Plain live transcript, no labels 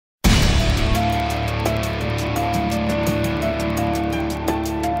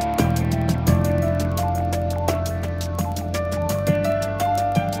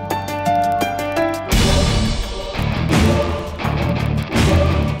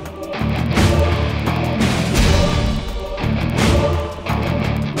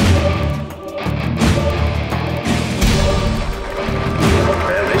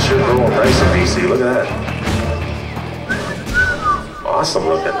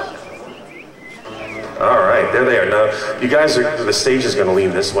All right, there they are. Now, you guys are, the stage is going to lean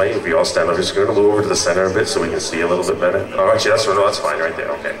this way. If you all stand up, just going to move over to the center a bit so we can see a little bit better. Oh, actually, that's fine right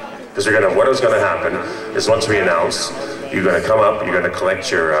there, okay. Because you're gonna, what is going to happen is once we announce, you're going to come up, you're going to collect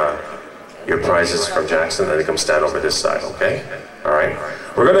your prizes from Jackson, and then come stand over this side, okay? All right.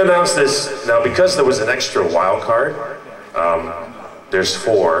 We're going to announce this, now because there was an extra wild card, there's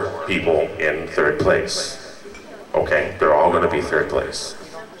 4 people in 3rd place. Okay, they're all going to be 3rd place.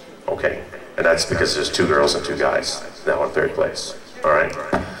 Okay, and that's because there's 2 girls and 2 guys now in 3rd place. All right.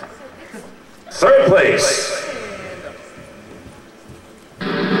 3rd place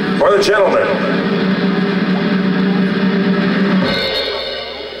for the gentlemen.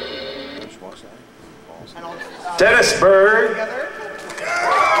 Dennis Berg.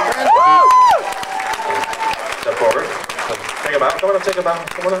 Step forward. Take a bow. Come on up, take a bow.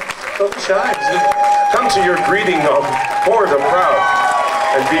 Come on up. Don't be shy. Come to your greeting of for the proud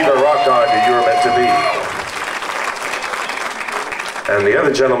and be the rock god that you were meant to be. And the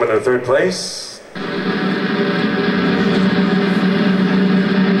other gentleman in 3rd place.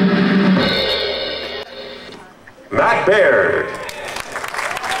 Matt Baird.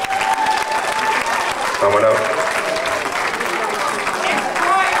 Coming up.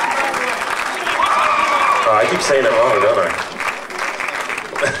 Oh, I keep saying it wrong, don't I?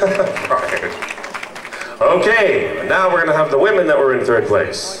 Right. Okay, now we're going to have the women that were in 3rd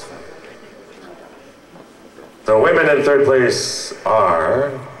place. The women in 3rd place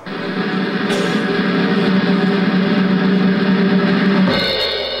are...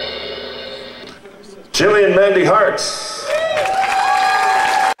 Jillian Mandy Hart.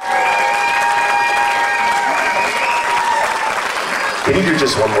 Can you do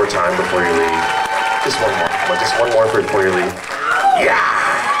just one more time before you leave? Just one more. Just one more before you leave. Yeah!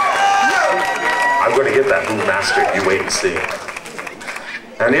 I'm going to get that move mastered. You wait and see.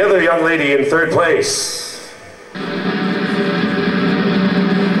 And the other young lady in 3rd place.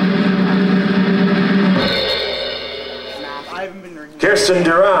 Kirsten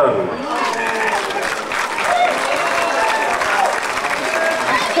Duran.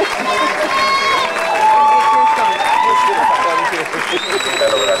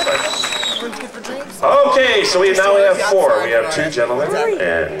 Okay, so now we have 4. We have 2 gentlemen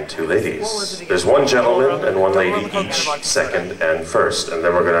and 2 ladies. There's 1 gentleman and 1 lady each, 2nd and 1st, and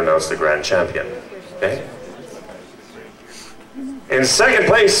then we're going to announce the grand champion. Okay? In 2nd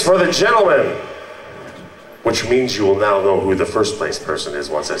place for the gentleman, which means you will now know who the 1st place person is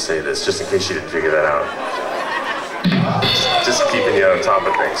once I say this, just in case you didn't figure that out. Just keeping you on top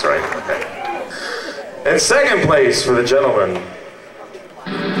of things, right? Okay. In 2nd place for the gentleman,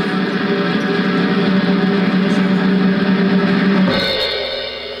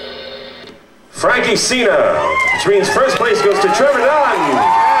 Frankie Cena, which means 1st place goes to Trevor Dunn.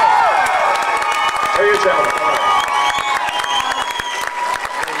 There you go.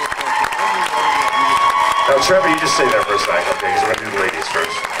 Now, Trevor, you just stay there for a second, okay? Because we're going to do the ladies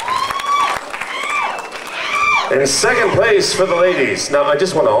first. In 2nd place for the ladies. Now, I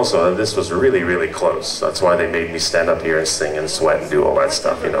just want to also, this was really, really close. That's why they made me stand up here and sing and sweat and do all that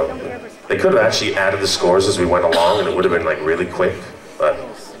stuff, you know. They could have actually added the scores as we went along, and it would have been like really quick, but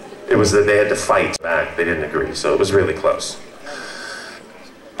it was that they had to fight back. They didn't agree, so it was really close.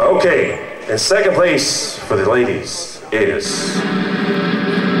 Okay, in 2nd place for the ladies is...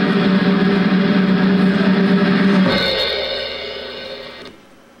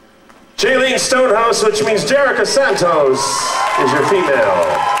 Jaylene Stonehouse, which means Jerica Santos, is your female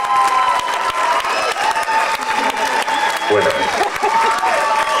winner.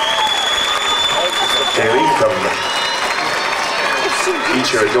 Jaylene, come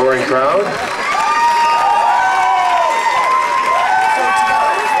meet your adoring crowd.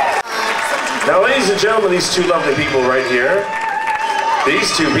 Now, ladies and gentlemen, these 2 lovely people right here, these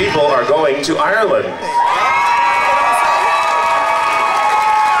 2 people are going to Ireland.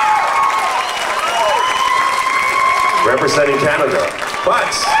 Representing Canada.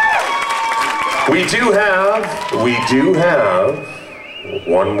 But we do have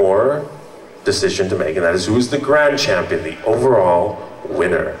 1 more decision to make, and that is who is the grand champion, the overall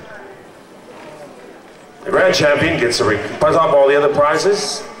winner. The grand champion gets to put up all the other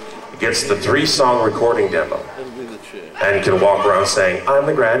prizes, gets the 3-song recording demo, and can walk around saying, "I'm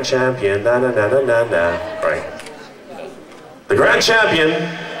the grand champion, na na na na na na," right? The grand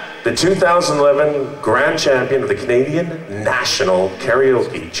champion, the 2011 grand champion of the Canadian National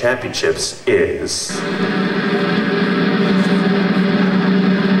Karaoke Championships is...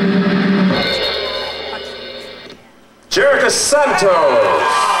 Jerica Santos.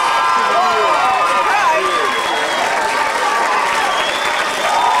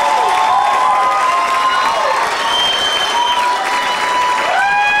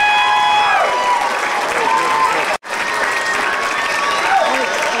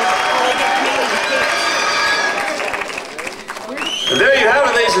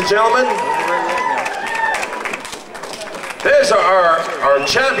 ladies and gentlemen. There's our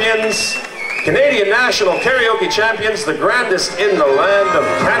champions, Canadian National Karaoke Champions, the grandest in the land of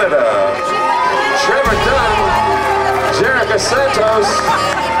Canada. Trevor Dunn, Jerica Santos.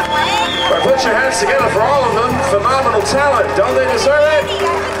 But put your hands together for all of them. Phenomenal talent. Don't they deserve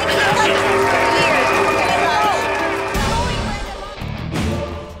it?